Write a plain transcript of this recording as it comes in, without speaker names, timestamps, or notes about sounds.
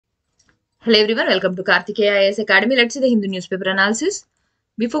Hello everyone, welcome to Karthikeya IAS Academy. Let's see the Hindu newspaper analysis.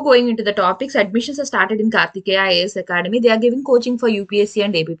 Before going into the topics, admissions are started in Karthikeya IAS Academy. They are giving coaching for UPSC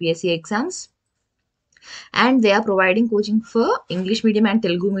and APPSC exams. And they are providing coaching for English medium and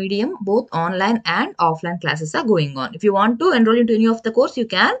Telugu medium. Both online and offline classes are going on. If you want to enroll into any of the course, you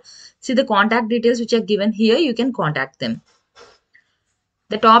can see the contact details which are given here. You can contact them.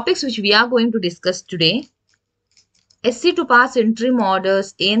 The topics which we are going to discuss today. SC to pass interim orders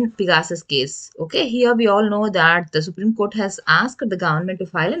in Pegasus case. Okay, here we all know that the Supreme Court has asked the government to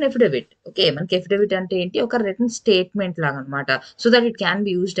file an affidavit. Okay, మనకి affidavit అంటే ఏంటి ఒక written statement లాగా అన్నమాట. So that it can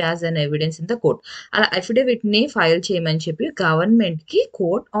be used as an evidence in the court. అలా affidavit ని file చేయమని చెప్పి గవర్నమెంట్ కి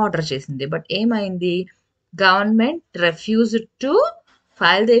కోర్ట్ ఆర్డర్ చేసింది. బట్ ఏమైంది? Government refused to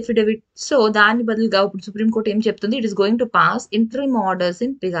file the affidavit. So దాని బదులుగా ఇప్పుడు సుప్రీం కోర్ట్ ఏం చెప్తుంది? It is going to pass interim orders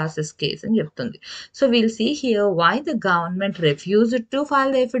in Pegasus case అని చెప్తుంది. So we'll see here why the government refused to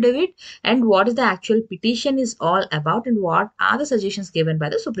file the affidavit and what is the actual petition is all about and what are the suggestions given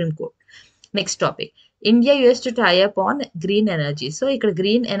by the Supreme Court. Next topic. India US to tie up on green energy. So ఇక్కడ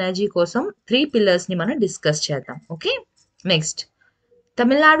green energy కోసం 3 pillars ని మనం discuss చేద్దాం. Okay. Next.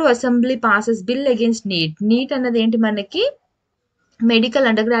 Tamil Nadu assembly passes bill against NEET. NEET అన్నది ఏంటి మనకి? Medical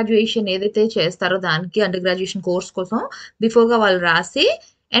under graduation ఏదైతే చేస్తారో దానికి అండర్ గ్రాడ్యుయేషన్ కోర్స్ కోసం బిఫోర్గా వాళ్ళు రాసి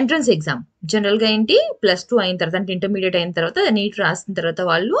ఎంట్రన్స్ ఎగ్జామ్ జనరల్గా ఏంటి +2 అయిన తర్వాత అంటే ఇంటర్మీడియట్ అయిన తర్వాత నీట్ రాసిన తర్వాత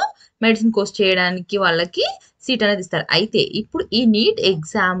వాళ్ళు మెడిసిన్ కోర్స్ చేయడానికి వాళ్ళకి సీట్ అనేది ఇస్తారు. అయితే ఇప్పుడు ఈ నీట్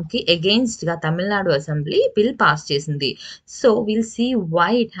ఎగ్జామ్కి అగెయిన్స్ట్గా తమిళనాడు అసెంబ్లీ బిల్ పాస్ చేసింది. So will see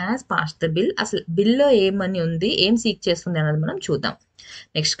why it has pass the bill. అసలు బిల్లో ఏమని ఉంది, ఏం సీక్ చేస్తుంది అన్నది మనం చూద్దాం.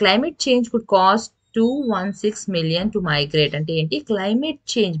 Next, climate change could cost 216 million to migrate. అంటే ఏంటి? Climate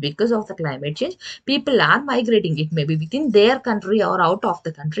change, because of the climate change people are migrating. It may be with in there country are out of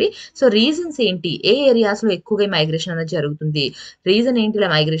the country. So reasons ఏంటి? ఏ areas లో ఎక్కువగా migration అనేది జరుగుతుంది? Reason ఏంటి ఇలా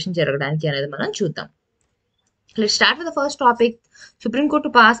migration జరగడానికి అనేది మనం చూద్దాం. Let's start with the first topic. Supreme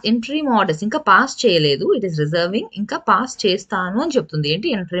court pass interim orders. ఇంకా పాస్ చేయలేదు, ఇట్ ఈస్ రిజర్వింగ్. ఇంకా పాస్ చేస్తాను అని చెప్తుంది.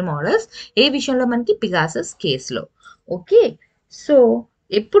 ఏంటి ఇంటరిమ్ ఆర్డర్స్? ఏ విషయంలో? మనకి పిగాసస్ కేసులో. ఓకే, సో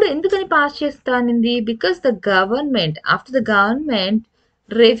ఎప్పుడు ఎందుకని pass చేస్తానింది? Because the government after the government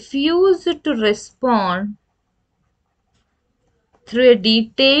refuse to respond through a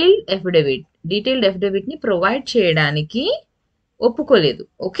detailed affidavit ని ప్రొవైడ్ చేయడానికి ఒప్పుకోలేదు.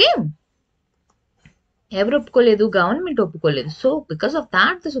 ఓకే, ఎవరు ఒప్పుకోలేదు? గవర్నమెంట్ ఒప్పుకోలేదు. So because of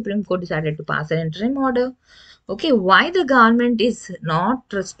that the supreme court decided to pass an interim order. Okay, why the government is not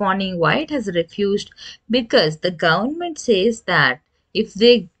responding? Why it has refused? Because the government says that if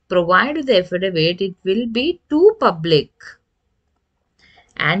they provide the affidavit, it will be too public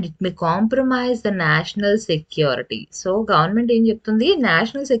and it may compromise the national security. So government ఏం చెప్తుంది?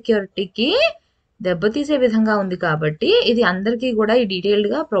 National సెక్యూరిటీకి దెబ్బతీసే విధంగా ఉంది కాబట్టి ఇది అందరికీ కూడా ఈ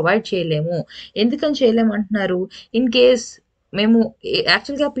డీటెయిల్డ్గా ప్రొవైడ్ చేయలేము. ఎందుకని చేయలేము అంటున్నారు? ఇన్ కేస్ మేము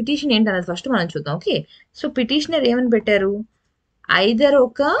యాక్చువల్గా పిటిషన్ ఏంటన్నది ఫస్ట్ మనం చూద్దాం. ఓకే, సో పిటిషనర్ ఏమని పెట్టారు? ఐదర్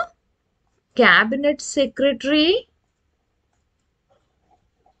ఒక cabinet secretary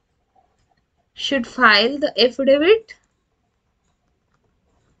should file the affidavit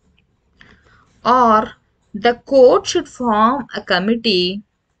or the court should form a committee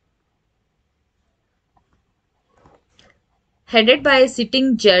headed by a sitting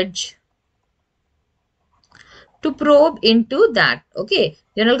judge to probe into that. Okay,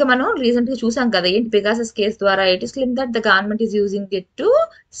 జనరల్గా మనం రీసెంట్గా చూసాం కదా ఏంటి పెగాసస్ కేసు ద్వారా it is claim that the government is using it to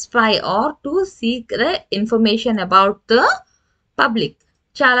spy are to seek the information about the public.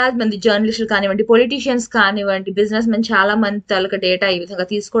 చాలా మంది జర్నలిస్టులు కానివ్వండి, పొలిటీషియన్స్ కానివ్వండి, బిజినెస్ మెన్ చాలా మంది తాలూకా డేటా ఈ విధంగా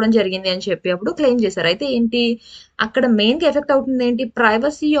తీసుకోవడం జరిగింది అని చెప్పి అప్పుడు క్లెయిమ్ చేశారు. అయితే ఏంటి అక్కడ మెయిన్గా ఎఫెక్ట్ అవుతుంది ఏంటి?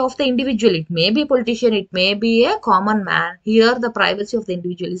 Privacy of the individual. It may be politician, it may be a common man. Here the privacy of the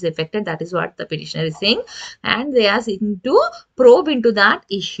individual is affected. That is what the petitioner is saying and they are seeking to probe into that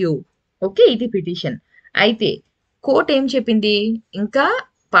issue. Okay, ఇది petition. అయితే court ఏం చెప్పింది? ఇంకా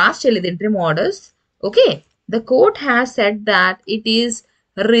pass చేయలేదు interim orders. Okay, the court has said that it is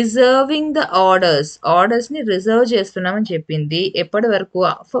reserving the orders ని reserve చేస్తున్నామని చెప్పింది. ఎప్పటి వరకు?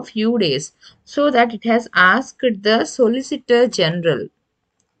 For few days. So that it has asked the solicitor general,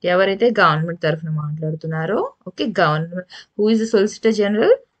 ఎవరైతే గవర్నమెంట్ తరఫున మాట్లాడుతున్నారో, okay, government who is the solicitor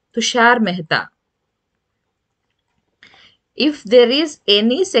general? Tushar Mehta. If there is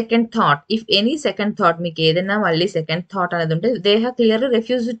any second thought, మీకు ఏదైనా మళ్ళీ సెకండ్ థాట్ అనేది ఉంటే they have clearly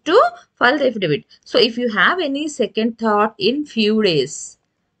refused to file the affidavit. So if you have any second thought in few days,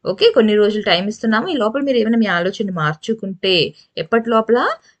 okay, కొన్ని రోజులు time ఇస్తున్నాము, ఈ లోపల మీరు ఏమైనా మీ ఆలోచన మార్చుకుంటే, ఎప్పటి లోపల?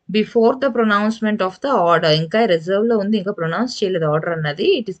 Before the pronouncement of the order. ఇంకా రిజర్వ్ లో ఉంది, ఇంకా ప్రొనౌన్స్ చేయలేదు ఆర్డర్ అన్నది.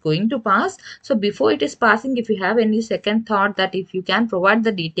 It is going to pass. So before it is passing, if you have any second thought that if you can provide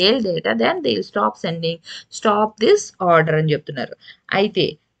the detail data then they will stop this order అని చెప్తున్నారు. అయితే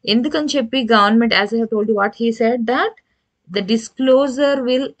ఎందుకని చెప్పి government, as I have told you what he said, that the disclosure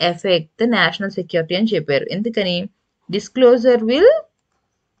will effect the national security అని చెప్పారు. ఎందుకని? Disclosure will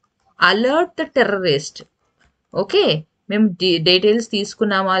alert the terrorist. Okay, మేము details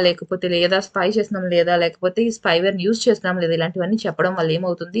తీసుకున్నామా లేకపోతే లేదా, స్పై చేస్తున్నాం లేదా, లేకపోతే ఈ స్పైవేర్ యూజ్ చేస్తున్నాం లేదా, ఇలాంటివన్నీ చెప్పడం వల్ల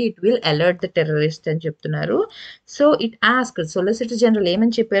ఏమవుతుంది, it will alert the terrorist అని చెప్తున్నారు. So it asked, solicitor general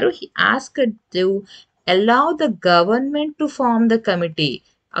ఏమని చెప్పారు, he asked to allow the government to form the committee.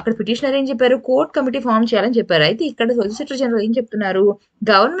 అక్కడ పిటిషనర్ ఏం చెప్పారు, కోర్ట్ కమిటీ ఫామ్ చేయాలని చెప్పారు. అయితే ఇక్కడ సొలిసిటర్ జనరల్ ఏం చెప్తున్నారు,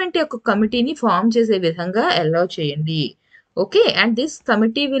 గవర్నమెంట్ యొక్క కమిటీని ఫామ్ చేసే విధంగా అలౌ చేయండి. Okay, and this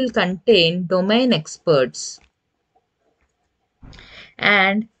committee will contain domain experts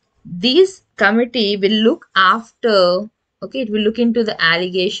and this committee will look after, okay, it will look into the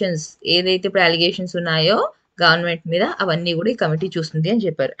allegations, ఏదైతే ఇప్పుడు allegations ఉన్నాయో గవర్నమెంట్ మీద అవన్నీ కూడా ఈ కమిటీ చూస్తుంది అని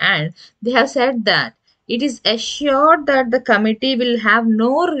చెప్పారు. And they have said that it is assured that the committee will have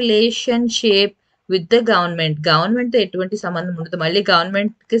no relationship with the government. Government తో ఎటువంటి సంబంధం ఉండదు. మళ్ళీ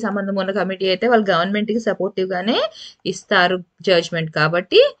గవర్నమెంట్ కి సంబంధం ఉన్న కమిటీ అయితే వాళ్ళు గవర్నమెంట్ కి సపోర్టివ్ గానే ఇస్తారు జడ్జ్మెంట్.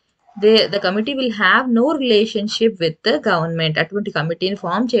 కాబట్టి the committee will have no relationship with the government. అటువంటి కమిటీని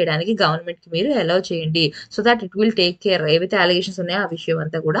ఫామ్ చేయడానికి గవర్నమెంట్ కి మీరు అలౌ చేయండి, so that it will take care. ఏవైతే అలిగేషన్స్ ఉన్నాయో ఆ విషయం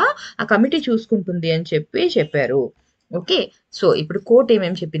అంతా కూడా ఆ కమిటీ చూసుకుంటుంది అని చెప్పారు. ఓకే, సో ఇప్పుడు కోర్ట్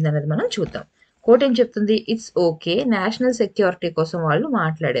ఏమేమి చెప్పింది అనేది మనం చూద్దాం. కోర్ట్ ఏం చెప్తుంది, ఇట్స్ ఓకే, నేషనల్ సెక్యూరిటీ కోసం వాళ్ళు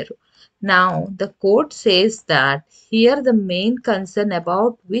మాట్లాడారు. Now the court says that here the main concern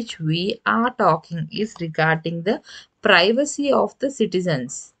about which we are talking is regarding the privacy of the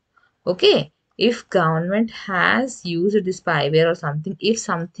citizens. Okay, if government has used the spyware or something, if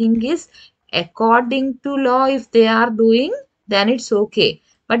something is according to law, if they are doing, then it's okay.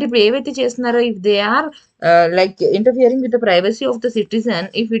 But if ఏవైతే చేస్తున్నారో, if they are like interfering with the privacy of the citizen,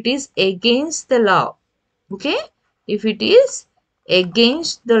 if it is against the law, okay, if it is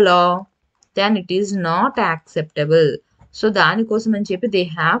against the law, then it is not acceptable. So దానికోసం అని చెప్పి they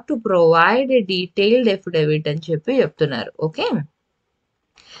have to provide a detailed affidavit అని చెప్పి చెప్తున్నారు. Okay,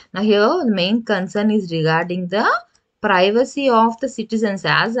 now here the main concern is regarding the privacy of the citizens.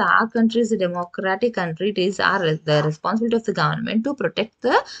 As our country is a democratic country, it is the responsibility of the government to protect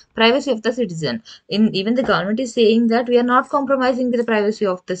the privacy of the citizen. Even the government is saying that we are not compromising with the privacy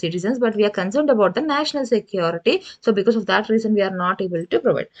of the citizens, but we are concerned about the national security. So because of that reason we are not able to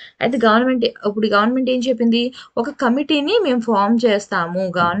provide. At the government, ఇప్పుడు government ఏం చెప్పింది, ఒక కమిటీని మేము form చేస్తాము,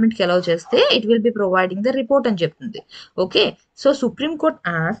 government కి allow చేస్తే it will be providing the report అని చెప్తుంది. Okay, so supreme court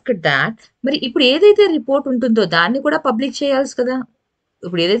asked that, మరి ఇప్పుడు ఏదైతే రిపోర్ట్ ఉంటుందో దాన్ని కూడా పబ్లిక్ చేయాల్సి కదా.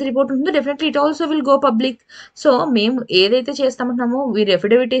 ఇప్పుడు ఏదైతే రిపోర్ట్ ఉంటుందో definitely it also will go public. So మేము ఏదైతే చేస్తామంటున్నామో వీరు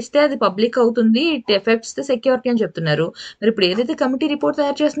ఎఫిడవిట్ ఇస్తే అది పబ్లిక్ అవుతుంది, ఇట్ ఎఫెక్ట్స్ ద సెక్యూరిటీ అని చెప్తున్నారు. మరి ఇప్పుడు ఏదైతే కమిటీ రిపోర్ట్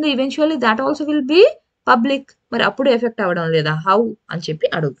తయారు చేస్తుందో eventually that also will be public. మరి అప్పుడు ఎఫెక్ట్ అవ్వడం లేదా, హౌ అని చెప్పి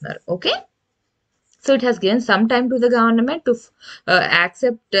అడుగుతున్నారు. Okay, so it has given some time to the government to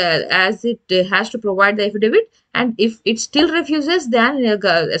accept as it has to provide the affidavit, and if it still refuses, then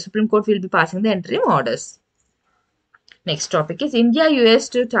Supreme Court will be passing the interim orders. Next topic is India US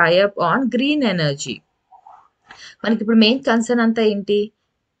to tie up on green energy. మనకి ఇప్పుడు main concern అంతా ఏంటి,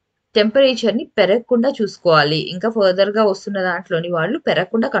 టెంపరేచర్ని పెరగకుండా చూసుకోవాలి, ఇంకా ఫర్దర్గా వస్తున్న దాంట్లోని వాళ్ళు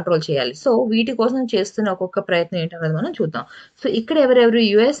పెరగకుండా కంట్రోల్ చేయాలి. సో వీటి కోసం చేస్తున్న ఒక్కొక్క ప్రయత్నం ఏంటన్నది మనం చూద్దాం. సో ఇక్కడ ఎవరెవరు,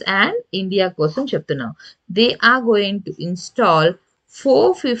 యుఎస్ అండ్ ఇండియా కోసం చెప్తున్నాం. They are going to install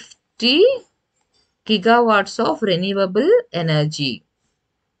 450 gigawatts of renewable energy.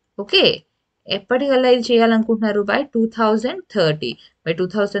 Okay, ఎప్పటికల్లా ఇది చేయాలనుకుంటున్నారు, by 2030. By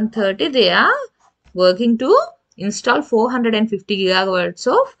 2030 they are working to install 450 gigawatts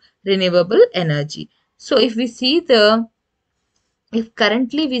of renewable energy. So if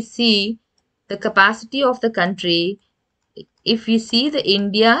currently we see the capacity of the country, if we see the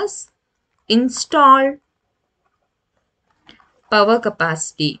India's installed power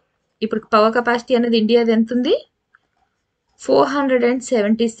capacity, ఇప్పుడు power capacity అనేది ఇండియాది ఎంత ఉంది,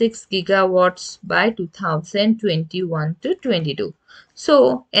 476 gigawatts by 2021 to 22. So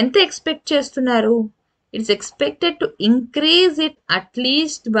ఎంత expect చేస్తున్నారు, it's expected to increase it at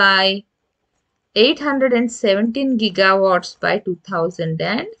least by 817 gigawatts by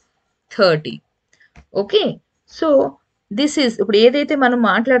 2030. Okay, so this is ఇప్పుడు ఏదైతే మనం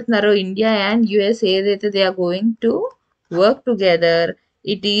మాట్లాడుతున్నారో ఇండియా అండ్ యుఎస్ ఏదైతే they are going to work together,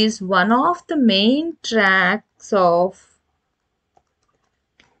 it is one of the main tracks of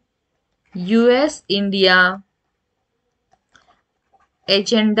US India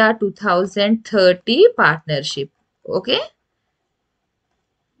Agenda 2030 partnership. Okay,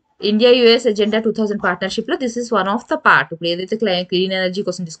 India-US Agenda 2000 partnership lo this is one of the part. ఇప్పుడు ఏదైతే clean energy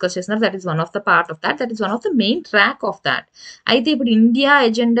కోసం discuss చేస్తున్నారో that is one of the part of that. That is one of the main track of that. అయితే ఇప్పుడు India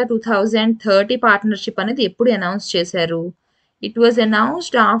agenda 2030 partnership అనేది ఎప్పుడు announce చేశారు? It was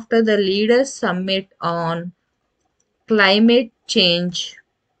announced after the leaders summit on climate change,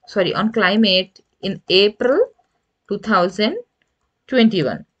 sorry, on climate in April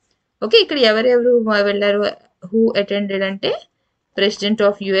 2021. Okay, ఇక్కడ ఎవరెవరు వెళ్ళారు, who attended అంటే president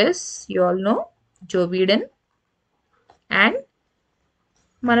of US you all know Joe Biden and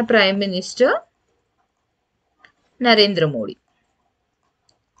మన prime minister Narendra Modi.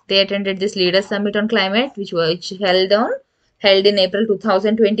 They attended this leaders summit on climate which held in April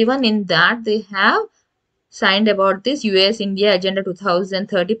 2021. In that they have signed about this US India Agenda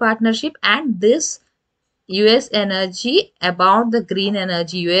 2030 partnership and this US energy about the green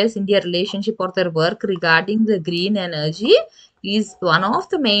energy. US India relationship or their work regarding the green energy is one of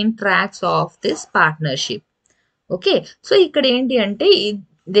the main tracks of this partnership. Okay, so ikkada enti ante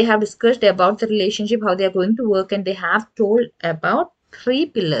they have discussed about the relationship, how they are going to work, and they have told about three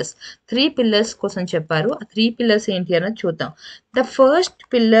pillars కోసం చెప్పారు. ఆ 3 pillars ఏంటి అన్నది చూద్దాం. The first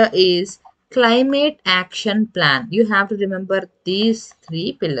pillar is climate action plan. You have to remember these 3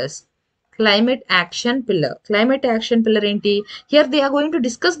 pillars. Climate action pillar ఏంటి? Here they are going to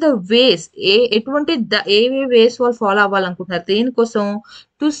discuss the ways. ఎటువంటి ఏ ways వాళ్ళు follow అవ్వాలనుకుంటున్నారు దేనికోసం?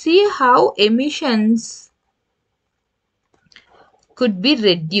 To see how emissions could be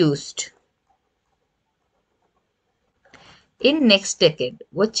reduced in next decade.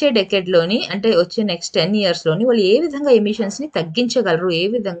 వచ్చే decade లోని అంటే వచ్చే next 10 years లోని వాళ్ళు ఏ విధంగా ఎమిషన్స్ ని తగ్గించగలరు, ఏ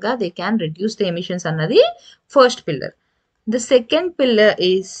విధంగా they can reduce the emissions అన్నది first pillar. The second pillar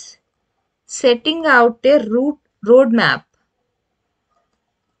is setting out A road map.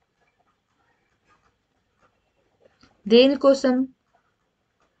 దేనికోసం?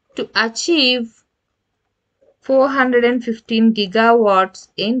 To achieve 415 gigawatts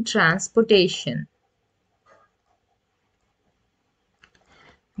in transportation,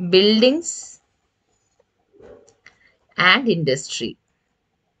 buildings and industry.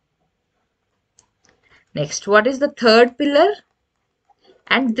 Next, what is the third pillar?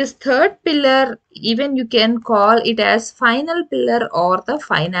 And this third pillar, even you can call it as final pillar or the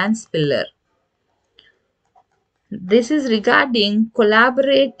finance pillar. This is regarding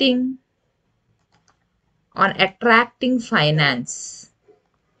collaborating on attracting finance.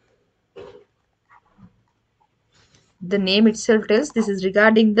 The name itself tells this is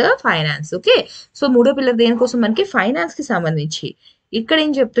regarding the finance. Okay, so మూడో pillar దేనికోసం మనకి finance కి సంబంధించి. ఇక్కడ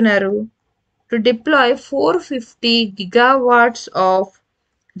ఏం చెప్తున్నారు? To deploy 450 gigawatts of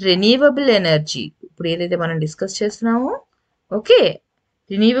renewable energy. ఇప్పుడు ఏదైతే మనం డిస్కస్ చేస్తున్నామో okay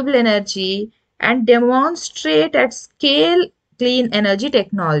renewable energy and demonstrate at scale clean energy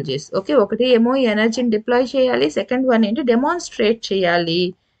technologies. Okay, ఒకటి ఏమో ఎనర్జీని డిప్లాయ్ చేయాలి, సెకండ్ వన్ ఏంటి డెమాన్స్ట్రేట్ చేయాలి.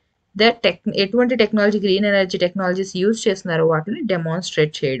 ఎటువంటి technology green energy technologies use చేస్తున్నారో వాటిని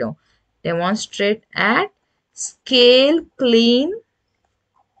డెమాన్స్ట్రేట్ చేయడం. Demonstrate at scale clean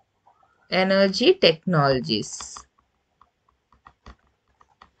energy technologies.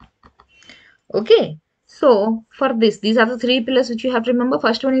 Okay, so for these are the 3 pillars which you have to remember.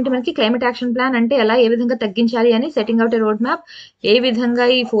 First one ఏంటి మనకి క్లైమేట్ యాక్షన్ ప్లాన్ అంటే ఎలా ఏ విధంగా తగ్గించాలి అని, సెట్టింగ్ అవుట్ ఏ రోడ్ మ్యాప్ ఏ విధంగా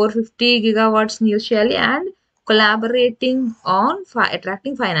ఈ 450 gigawatts ని యూజ్ చేయాలి, and collaborating on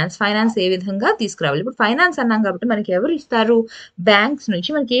attracting finance ఏ విధంగా తీసుకురావాలి. ఇప్పుడు ఫైనాన్స్ అన్నాం కాబట్టి మనకి ఎవరు ఇస్తారు? బ్యాంక్స్ నుంచి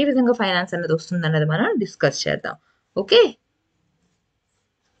మనకి ఏ విధంగా ఫైనాన్స్ అన్నది వస్తుంది అన్నది మనం డిస్కస్ చేద్దాం. Okay,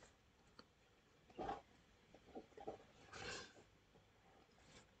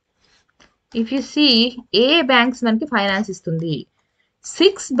 if you see A banks మనకి ఫైనాన్స్ ఇస్తుంది?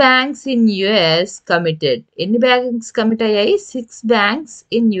 6 banks in US committed. ఎన్ని బ్యాంక్స్ కమిట్ అయ్యాయి? 6 banks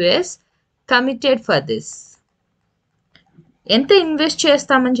in US committed for this. ఎంత ఇన్వెస్ట్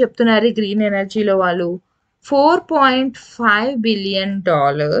చేస్తామని చెప్తున్నారు గ్రీన్ ఎనర్జీలో వాళ్ళు? $4.5 billion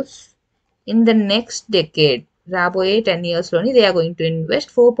in the next decade. రాబోయే 10 years లోని they are going to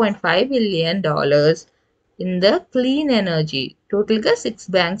invest $4.5 billion in the clean energy. టోటల్గా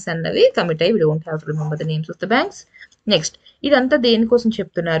 6 banks అన్నవి కమిట్ అయ్యి. We don't have to remember the names of the banks. Next, ఇదంతా దేనికోసం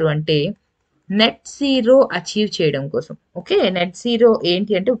చెప్తున్నారు అంటే నెట్ జీరో అచీవ్ చేయడం కోసం. ఓకే, నెట్ జీరో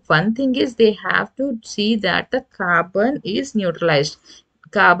ఏంటి అంటే one thing is they have to see that the carbon is neutralised,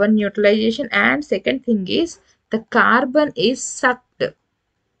 carbon neutralisation, and second thing is the carbon is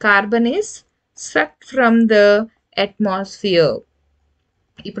sucked from the atmosphere.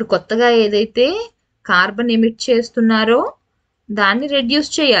 ఇప్పుడు కొత్తగా ఏదైతే carbon emit చేస్తున్నారో దాన్ని reduce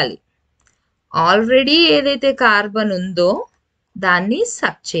చేయాలి. Already ఏదైతే carbon ఉందో దాన్ని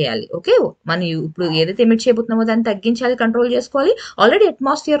సక్ చేయాలి. ఓకే, మనం ఇప్పుడు ఏదైతే ఎమిట్ చేయబోతున్నామో దాన్ని తగ్గించాలి, కంట్రోల్ చేసుకోవాలి. ఆల్రెడీ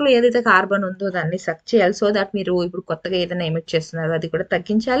అట్మాస్ఫియర్ లో ఏదైతే కార్బన్ ఉందో దాన్ని సక్ చేయాలి. సో దట్ మీరు ఇప్పుడు కొత్తగా ఏదైనా ఎమిట్ చేస్తున్నారో అది కూడా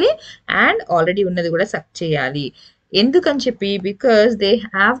తగ్గించాలి అండ్ ఆల్రెడీ ఉన్నది కూడా సక్ చేయాలి. ఎందుకని చెప్పి because they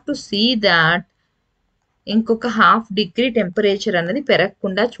have to see that ఇంకొక 1/2 డిగ్రీ టెంపరేచర్ అన్నది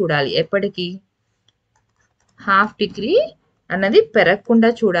పెరగకుండా చూడాలి. ఎప్పటికీ 1/2 డిగ్రీ అన్నది పెరగకుండా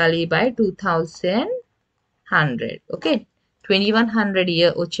చూడాలి బై 2100. ఓకే, 2100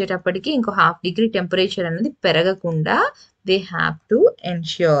 ఇయర్ వచ్చేటప్పటికి ఇంకో 1/2 డిగ్రీ టెంపరేచర్ అనేది పెరగకుండా they have to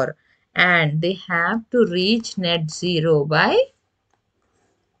ensure and they have to reach net zero by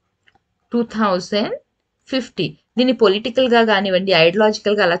 2050. దీన్ని పొలిటికల్ గా కానివ్వండి,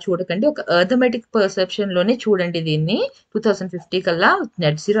 ఐడియాలజికల్ గా అలా చూడకండి, ఒక అథమెటిక్ పర్సెప్షన్ లోనే చూడండి. దీన్ని 2050 కల్లా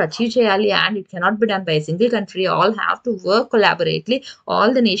నెట్ జీరో అచీవ్ చేయాలి and it cannot be done by single country. All have to work కొలాబరేట్లీ,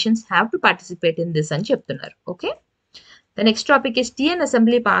 all the nations have to participate in this అని చెప్తున్నారు. Okay, the next topic is TN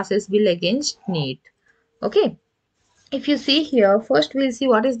Assembly passes bill against NEET. Okay, if you see here, first we'll see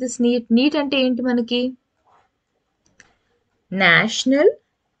what is this NEET. NEET అంటే ఏంటి మనకి? National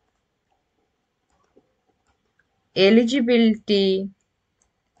eligibility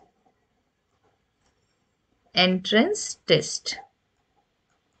entrance test.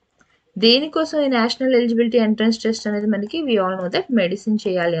 దేనికోసం ఈ national eligibility entrance test అనేది మనకి, we all know that medicine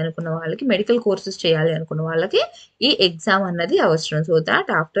చేయాలి అనుకున్న వాళ్ళకి, మెడికల్ కోర్సెస్ చేయాలి అనుకున్న వాళ్ళకి ఈ ఎగ్జామ్ అన్నది అవసరం. So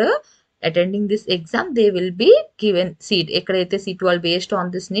that after attending this exam they will be given seat. ఎక్కడైతే seat వాళ్ళు based on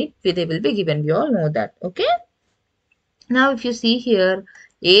this NEET they will be given. We all know that. Okay, now if you see here,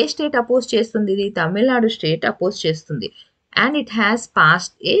 A state oppose చేస్తుంది? ఇది Tamil Nadu state oppose చేస్తుంది and it has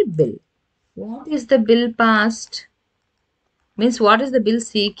passed a bill. What is the bill passed? Means what is the bill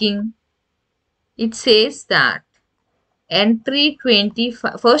seeking? It says that entry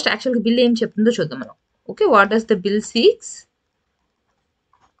 25. First actually bill ఏం చెప్తుందో చూద్దాం మనం. Okay, what does the bill seeks?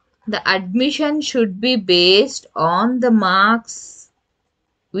 The admission should be based on the marks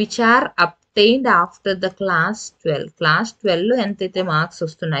which are obtained after the class 12. Class 12 లో ఎంతైతే marks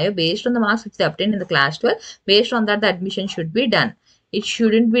వస్తున్నాయో, based on the marks which they obtained in the class 12, based on that the admission should be done. It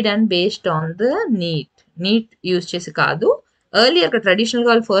shouldn't be done based on the NEET use చేసి కాదు. Earlier traditional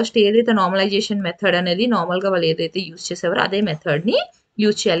గా వాళ్ళు first ఏదైతే normalisation method అనేది normal గా వాళ్ళు ఏదైతే use చేసేవారో అదే మెథడ్ ని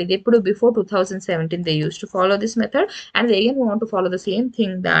యూజ్ చేయాలి. ఇది ఎప్పుడు before 2017 they used to follow this method and they again want to follow the same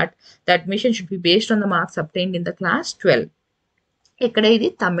thing, that the admission should be based on the marks obtained in the class 12. ఇక్కడ ఇది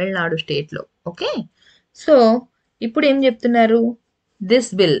Tamil Nadu state లో. Okay, so ఇప్పుడు ఏం చెప్తున్నారు? This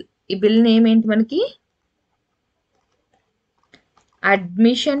bill, ఈ bill name ఏంటి మనకి?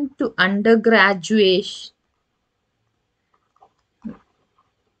 Admission to under graduation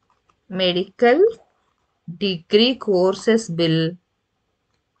medical degree courses bill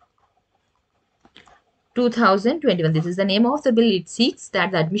 2021. This is the name of the bill. It seeks that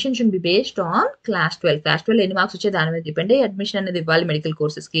the admission should be based on class 12. Class 12 ఎన్ని marks వచ్చే దాని మీద depend అయ్యి admission అనేది ఇవ్వాలి medical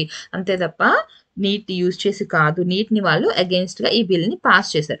courses కి, అంతే తప్ప నీట్ యూజ్ చేసి కాదు. నీట్ ని వాళ్ళు అగేన్స్ట్ గా ఈ బిల్ ని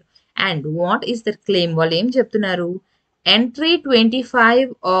పాస్ చేశారు. And what is the claim? వాళ్ళు ఏం చెప్తున్నారు? Entry 25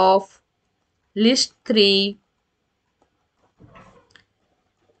 of list 3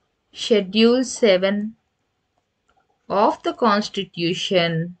 schedule 7 of the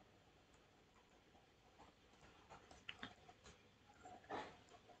constitution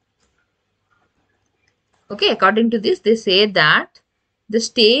okay, according to this they say that the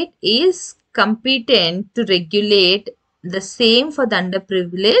state is competent to regulate the same for the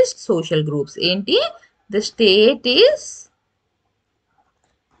underprivileged social groups. enti the state is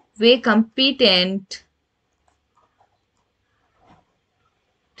way competent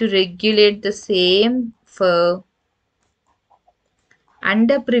to regulate the same for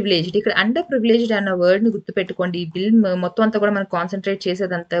under privileged. ఇక్కడ under privileged అన్న word ని గుర్తుపెట్టుకోండి. ఈ bill మొత్తం అంతా కూడా మనం concentrate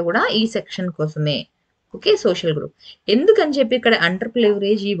చేసేదంతా కూడా ఈ సెక్షన్ కోసమే. Okay, social group. ఎందుకని చెప్పి ఇక్కడ అండర్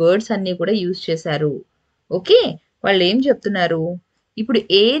ప్రివిలేజ్ ఈ వర్డ్స్ అన్ని కూడా యూజ్ చేశారు? ఓకే, వాళ్ళు ఏం చెప్తున్నారు? ఇప్పుడు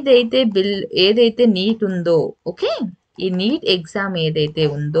ఏదైతే నీట్ ఉందో, ఓకే, ఈ నీట్ ఎగ్జామ్ ఏదైతే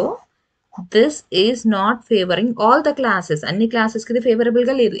ఉందో, this is not favouring all the classes. అన్ని క్లాసెస్ కి ఫేవరబుల్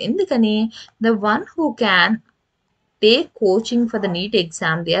గా లేదు. ఎందుకని? The one who can take coaching for the NEET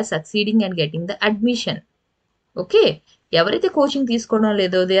exam, they are succeeding and getting the admission. Okay, ఎవరైతే కోచింగ్ తీసుకోవడం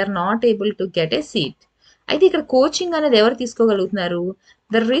లేదో they are not able to get a seat. అయితే ఇక్కడ కోచింగ్ అనేది ఎవరు తీసుకోగలుగుతున్నారు?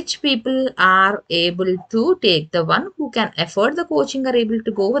 The rich people are able to take. The one who can afford the coaching are able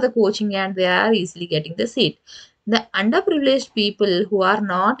to go for the coaching and they are easily getting the seat. The underprivileged people who are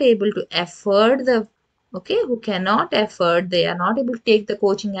not able to afford the okay, who cannot afford, they are not able to take the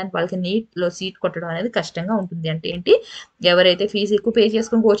coaching and వాళ్ళకి నీట్లో seat కొట్టడం అనేది కష్టంగా ఉంటుంది. అంటే ఏంటి, ఎవరైతే fee ఎక్కువ pay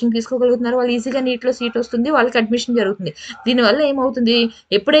చేసుకుని కోచింగ్ తీసుకోగలుగుతున్నారో వాళ్ళు ఈజీగా నీట్లో సీట్ వస్తుంది, వాళ్ళకి అడ్మిషన్ జరుగుతుంది. దీనివల్ల ఏమవుతుంది,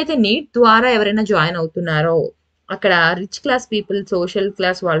 ఎప్పుడైతే నీట్ ద్వారా ఎవరైనా జాయిన్ అవుతున్నారో అక్కడ rich class people, social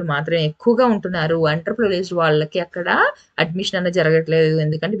class వాళ్ళు మాత్రమే ఎక్కువగా ఉంటున్నారు. ఎంటర్ప్రైజ్డ్ వాళ్ళకి అక్కడ అడ్మిషన్ అనేది జరగట్లేదు.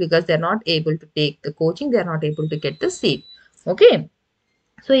 ఎందుకంటే because they are not able to take the coaching, they are not able to get the seat. Okay,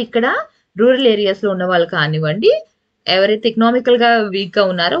 so ఇక్కడ రూరల్ ఏరియాస్లో ఉన్న వాళ్ళు కానివ్వండి, ఎవరైతే ఎకనామికల్గా వీక్గా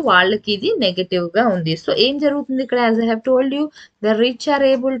ఉన్నారో వాళ్ళకి ఇది నెగటివ్గా ఉంది. సో ఏం జరుగుతుంది ఇక్కడ, as I have told you, the rich are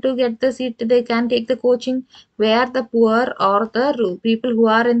able to get the seat, they can take the coaching, wear the poor are the people who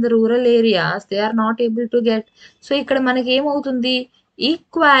are in the rural areas they are not able to get. So ఇక్కడ మనకి ఏమవుతుంది,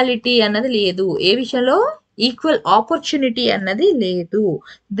 equality అన్నది లేదు. ఏ విషయంలో, equal opportunity అన్నది లేదు.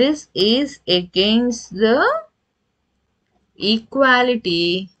 This is against the equality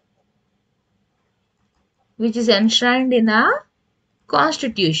which is enshrined in a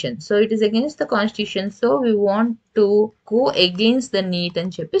constitution. So it is against the constitution. So we want to go against the NEET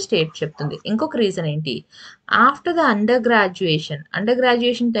అని చెప్పి స్టేట్ చెప్తుంది. ఇంకొక రీజన్ ఏంటి, ఆఫ్టర్ ద అండర్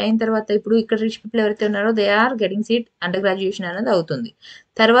గ్రాడ్యుయేషన్ అయిన తర్వాత, ఇప్పుడు ఇక్కడ rich people ఎవరైతే ఉన్నారో they are getting seat, under graduation అనేది అవుతుంది.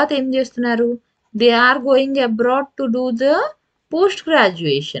 తర్వాత ఏం చేస్తున్నారు, they are going abroad to do the post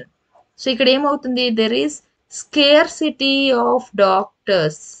graduation. So ఇక్కడ ఏమవుతుంది, there is scarcity of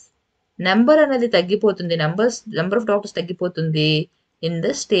doctors, number అనేది తగ్గిపోతుంది, నెంబర్ ఆఫ్ డాక్టర్స్ తగ్గిపోతుంది in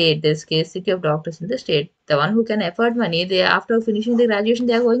the state. There is scarcity of doctors in the state. The one who can afford money, they after finishing the graduation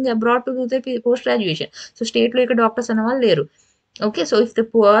they are going abroad to do the post graduation. So state lo ikkada doctors annavallu leru. Okay, so if the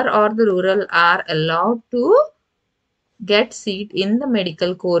poor or the rural are allowed to get seat in the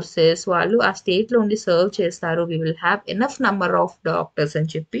medical courses, వాళ్ళు ఆ state లో ఉండి serve చేస్తారు, we will have enough number of doctors అని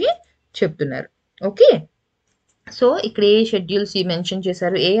చెప్పి చెప్తున్నారు. Okay, so ఇక్కడ ఏ schedules mention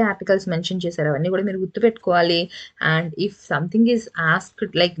చేశారు, ఏ ఆర్టికల్స్ మెన్షన్ చేశారు, అవన్నీ కూడా మీరు గుర్తుపెట్టుకోవాలి. And if something is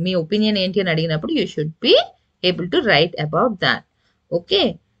asked like me opinion ఏంటి అని అడిగినప్పుడు you should be able to write about that. Okay,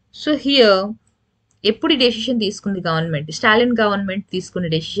 so here ఎప్పుడు డెసిషన్ తీసుకుంది గవర్నమెంట్, స్టాలిన్ గవర్నమెంట్ తీసుకున్న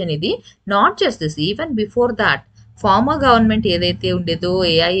డెసిషన్ ఇది. Not just this, even before that farmer government ఏదైతే ఉండేదో,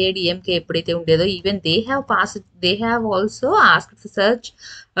 AIADMK ఎప్పుడైతే ఉండేదో, even they have also asked search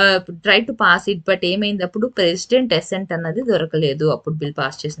try to pass it. But ఏమైంది, అప్పుడు ప్రెసిడెంట్ అసెంట్ అన్నది దొరకలేదు అప్పుడు బిల్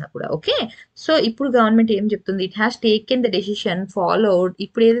పాస్ చేసినా కూడా. ఓకే, సో ఇప్పుడు గవర్నమెంట్ ఏం చెప్తుంది, it has taken the decision followed.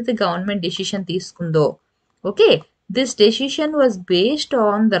 ఇప్పుడు ఏదైతే government decision తీసుకుందో, okay, this decision was based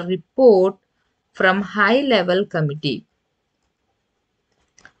on the report from high level committee,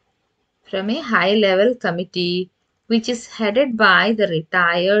 from a high level committee which is headed by the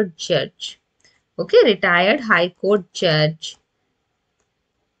retired judge, okay, retired high court judge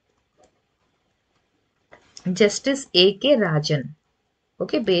Justice AK Rajan.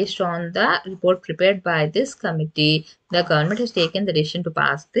 Okay, based on the report prepared by this committee, the government has taken the decision to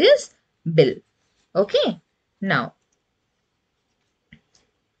pass this bill. Okay, now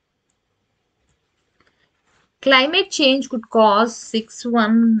climate change could cause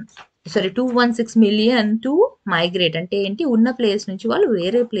 216 million to migrate. అంటే ఏంటి, ఉన్న place నుంచి వాళ్ళు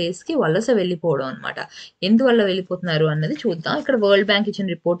వేరే ప్లేస్కి వలస వెళ్ళిపోవడం అనమాట. ఎందువల్ల వెళ్ళిపోతున్నారు అన్నది చూద్దాం. ఇక్కడ వరల్డ్ బ్యాంక్ ఇచ్చిన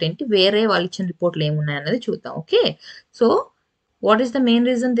రిపోర్ట్ ఏంటి, వేరే వాళ్ళు ఇచ్చిన రిపోర్ట్లు ఏమున్నాయి అన్నది చూద్దాం. Okay, so what is the main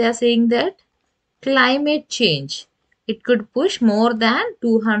reason they are saying that climate change, it could push more than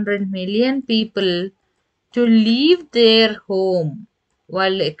 200 million people to leave their home.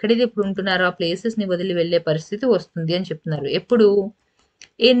 వాళ్ళు ఎక్కడైతే ఇప్పుడు ఉంటున్నారో ఆ ప్లేసెస్ని వదిలి వెళ్ళే పరిస్థితి వస్తుంది అని చెప్తున్నారు. ఎప్పుడు,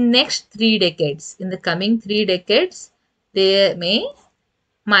 in next 3 decades, in the coming 3 decades they may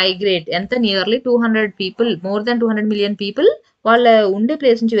migrate. ఎంత, nearly 200 people, more than 200 million people వాళ్ళ ఉండే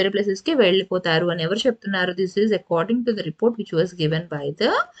ప్లేస్ నుంచి వేరే ప్లేసెస్కి వెళ్ళిపోతారు అని ఎవరు చెప్తున్నారు. This is according to the report which was given by the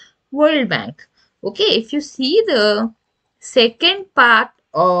world bank. Okay, if you see the second part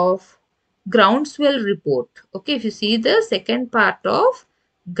of groundswell report, okay, if you see the second part of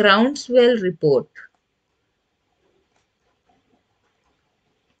groundswell report,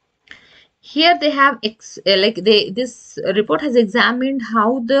 here they have this report has examined how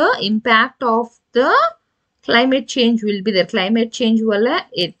the impact of the climate change will be there. Climate change valla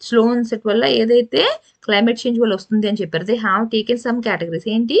slow onset valla edaithe climate change valla vastundi ani chepparu. They have taken some categories.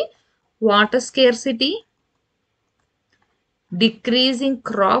 Enti, water scarcity, decreasing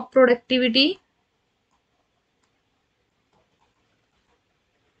crop productivity,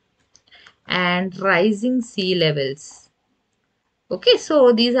 and rising sea levels. Okay, so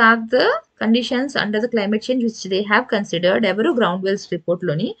these are the conditions under the climate change which they have considered every groundwells report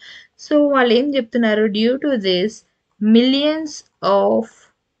loni. So వాళ్ళు ఏం చెప్తున్నారు, due to this millions of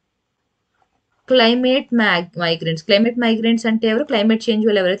climate migrants అంటే ఎవరు, climate change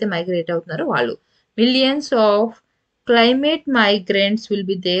వల్ల ఎవరైతే migrate అవుతున్నారో వాళ్ళు, Millions of climate migrants will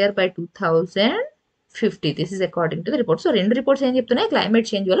be there by 2050. This is according to the report. So, రెండు reports ఏం చెప్తున్నాయి? Climate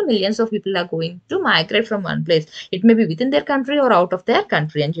change వల్ల millions of people are going to migrate from one place. It may be within their country or out of their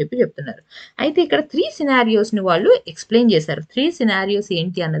country అని చెప్తున్నారు. అయితే ఇక్కడ 3 scenarios ని వాళ్ళు ఎక్స్ప్లెయిన్ చేశారు. 3 scenarios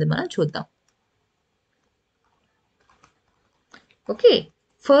ఏంటి అన్నది మనం చూద్దాం. ఓకే,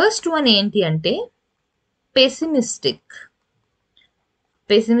 ఫస్ట్ వన్ ఏంటి అంటే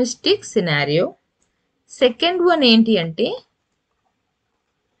పెసిమిస్టిక్ సినారియో. సెకండ్ వన్ ఏంటి అంటే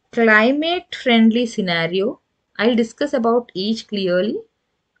climate friendly scenario. I'll discuss about each clearly.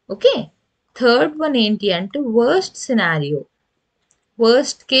 Okay, third one ఏంటి అంటే worst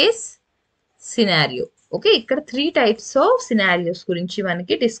case scenario. ఓకే, ఇక్కడ 3 types of scenarios గురించి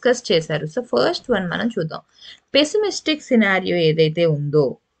మనకి డిస్కస్ చేశారు. సో ఫస్ట్ వన్ మనం చూద్దాం. పెసిమిస్టిక్ సినారియో ఏదైతే ఉందో,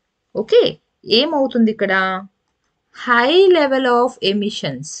 ఓకే, ఏమవుతుంది ఇక్కడ? హై లెవెల్ ఆఫ్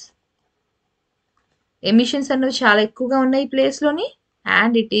ఎమిషన్స్ అన్నవి చాలా ఎక్కువగా ఉన్నాయి ఈ ప్లేస్లోని.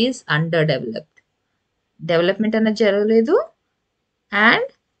 And it is under development అన్నది జరగలేదు. అండ్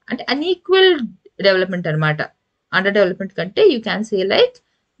అంటే అన్ఈక్వల్ డెవలప్మెంట్ అనమాట. అండర్ డెవలప్మెంట్ కంటే you can say like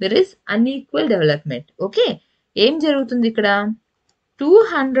there is unequal development. Okay, ఏం జరుగుతుంది ఇక్కడ?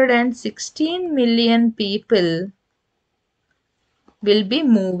 216 million people will be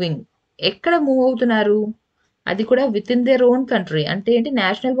moving. ఎక్కడ మూవ్ అవుతున్నారు? అది కూడా with in their own country. అంటే ఏంటి?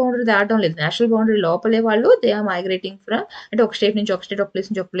 నేషనల్ బౌండరీ దాటడం లేదు. నేషనల్ బౌండరీ లోపలే వాళ్ళు దే ఆర్ మైగ్రేటింగ్ ఫ్రమ్, అంటే ఒక స్టేట్ నుంచి ఒక స్టేట్, ఒక ప్లేస్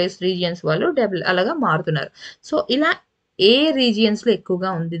నుంచి ఒక ప్లేస్, రీజియన్స్ వాళ్ళు అలాగా మారుతున్నారు. సో ఇలా ఏ రీజియన్స్లో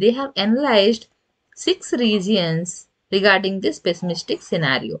ఎక్కువగా ఉంది? They have analysed 6 regions regarding this pessimistic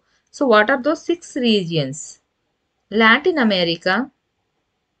scenario. So what are those 6 regions? Latin America,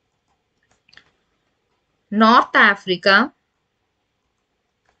 North Africa,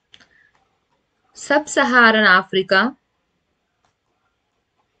 Sub-Saharan Africa,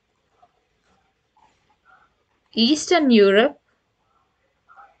 Eastern Europe,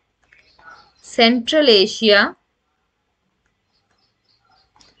 Central Asia,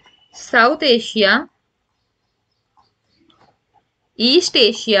 South Asia, East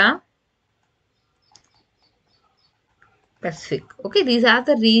Asia, Pacific. Okay, these are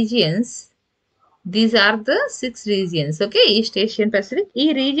the regions. These are the 6 regions. Okay, East Asian, Pacific. ఈ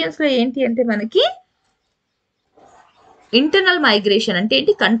regions లో ఏంటి అంటే మనకి internal migration అంటే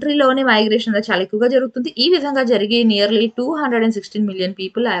ఏంటి? కంట్రీలోనే migration చాలా ఎక్కువగా జరుగుతుంది. ఈ విధంగా జరిగే nearly 216 million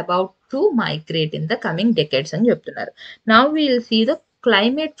people are about to migrate in the coming decades అని చెప్తున్నారు. Now we will see the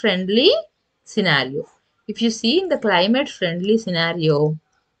climate friendly scenario. If you see in the climate friendly scenario,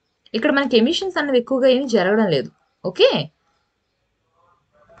 ఇక్కడ మనకి ఎమిషన్స్ అన్నవి ఎక్కువగా ఏమి జరగడం లేదు. Okay,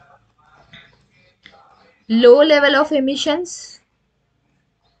 low level of emissions,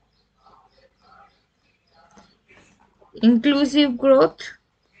 inclusive growth,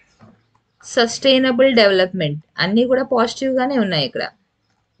 sustainable development అన్నీ కూడా పాజిటివ్ గానే ఉన్నాయి ఇక్కడ.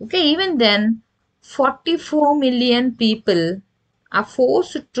 Okay, even then 44 million people are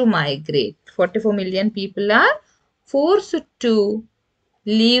forced to migrate. 44 million people are forced to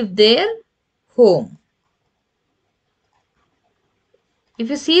leave their home. If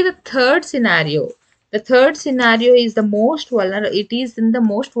you see the third scenario is the most vulnerable. It is in the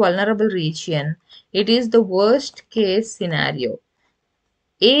most vulnerable region. It is the worst case scenario.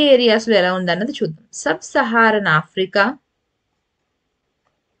 ఏ ఏరియాస్లో ఎలా ఉందన్నది చూద్దాం. Sub-Saharan Africa,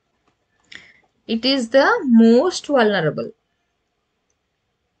 it is the most vulnerable.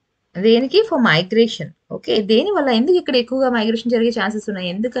 దేనికి? For migration. Okay, దేనివల్ల? ఎందుకు ఇక్కడ ఎక్కువగా migration జరిగే chances ఉన్నాయి?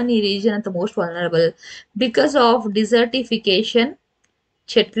 ఎందుకని ఈ రీజియన్ అంత most vulnerable? Because of desertification,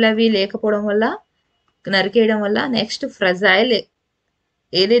 చెట్లవి లేకపోవడం వల్ల, నరికేయడం వల్ల. నెక్స్ట్ ఫ్రజైల్,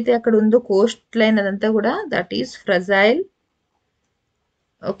 ఏదైతే అక్కడ ఉందో కోస్ట్ లైన్ అదంతా కూడా that is fragile.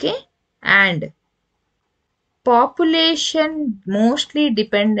 Okay, and population mostly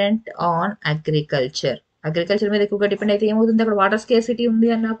dependent on agriculture మీద ఎక్కువగా డిపెండ్ అయితే ఏమవుతుంది? అక్కడ వాటర్ స్కేర్సిటీ ఉంది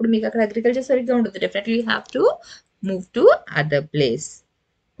అన్నప్పుడు మీకు అక్కడ అగ్రికల్చర్ సరిగ్గా ఉంటుంది. Definitely you have to move to other place.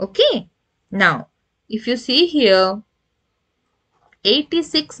 Okay, now if you see here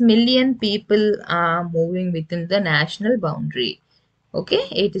 86 million people are moving within the national boundary. Okay,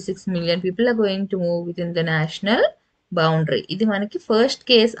 86 million people are going to move within the national boundary. ఇది మనకి first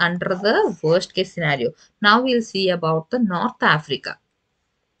case under the worst case scenario. Now we'll see about the North Africa.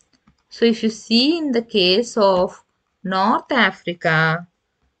 So if you see in the case of North Africa,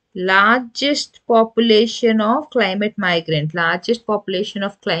 largest population of climate migrant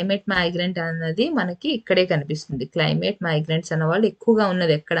అన్నది మనకి ఇక్కడే కనిపిస్తుంది. Climate migrants అన్న వాళ్ళు ఎక్కువగా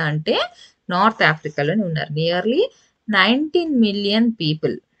ఉన్నది ఎక్కడ అంటే నార్త్ ఆఫ్రికాలోనే ఉన్నారు. Nearly 19 million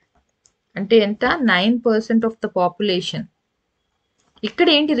people. అంటే ఎంత? 9% ఆఫ్ ద పాపులేషన్. ఇక్కడ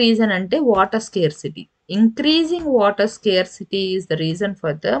ఏంటి రీజన్ అంటే water scarcity. Increasing water scarcity is the reason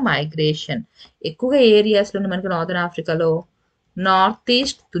for the migration. ఎక్కువగా ఏరియాస్లో మనకి నార్దర్న్ ఆఫ్రికాలో, north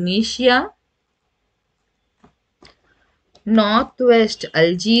east తునీషియా, north west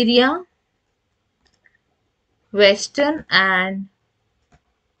Algeria, western and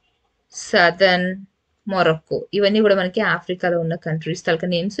southern Morocco. ఇవన్నీ కూడా మనకి ఆఫ్రికాలో ఉన్న కంట్రీస్ తలక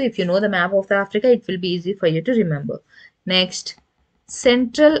names. If you know the map of the Africa it will be easy for you to remember. Next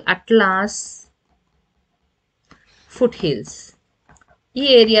central atlas foot hills. ఈ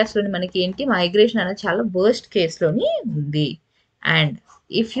ఏరియాస్లోని మనకి ఏంటి migration అనేది చాలా వర్స్ట్ కేస్లోని ఉంది. And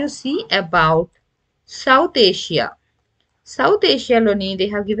if you see about south Asia, south ఏషియాలోని they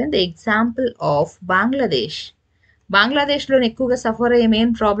have given the example of Bangladesh. బంగ్లాదేశ్లోని ఎక్కువగా suffer అయ్యే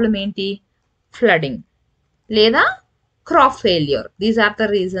main problem ఏంటి? Flooding లేదా crop failure. These are the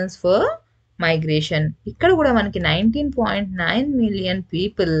reasons for migration. ఇక్కడ కూడా మనకి 19.9 million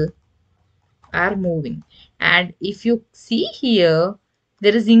people are moving. And if you see here,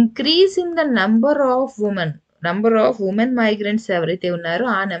 there is increase in the number of women migrants ఎవరైతే ఉన్నారో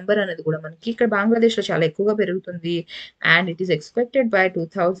ఆ నెంబర్ అనేది కూడా మనకి ఇక్కడ బంగ్లాదేశ్లో చాలా ఎక్కువగా పెరుగుతుంది. And it is expected by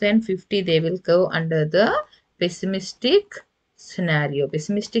 2050 they will go under the pessimistic scenario.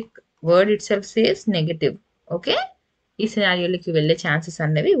 Pessimistic word it self says negative. Okay, ఈ సినారియోలకి వెళ్ళే ఛాన్సెస్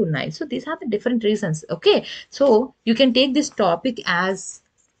అనేవి ఉన్నాయి. So these are the different reasons. Okay, so you can take this topic as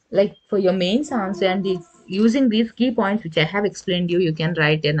like for your mains answer, and using these key points which I have explained you can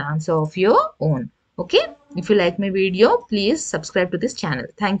write an answer of your own. Okay, if you like my video, please subscribe to this channel.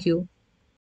 Thank you.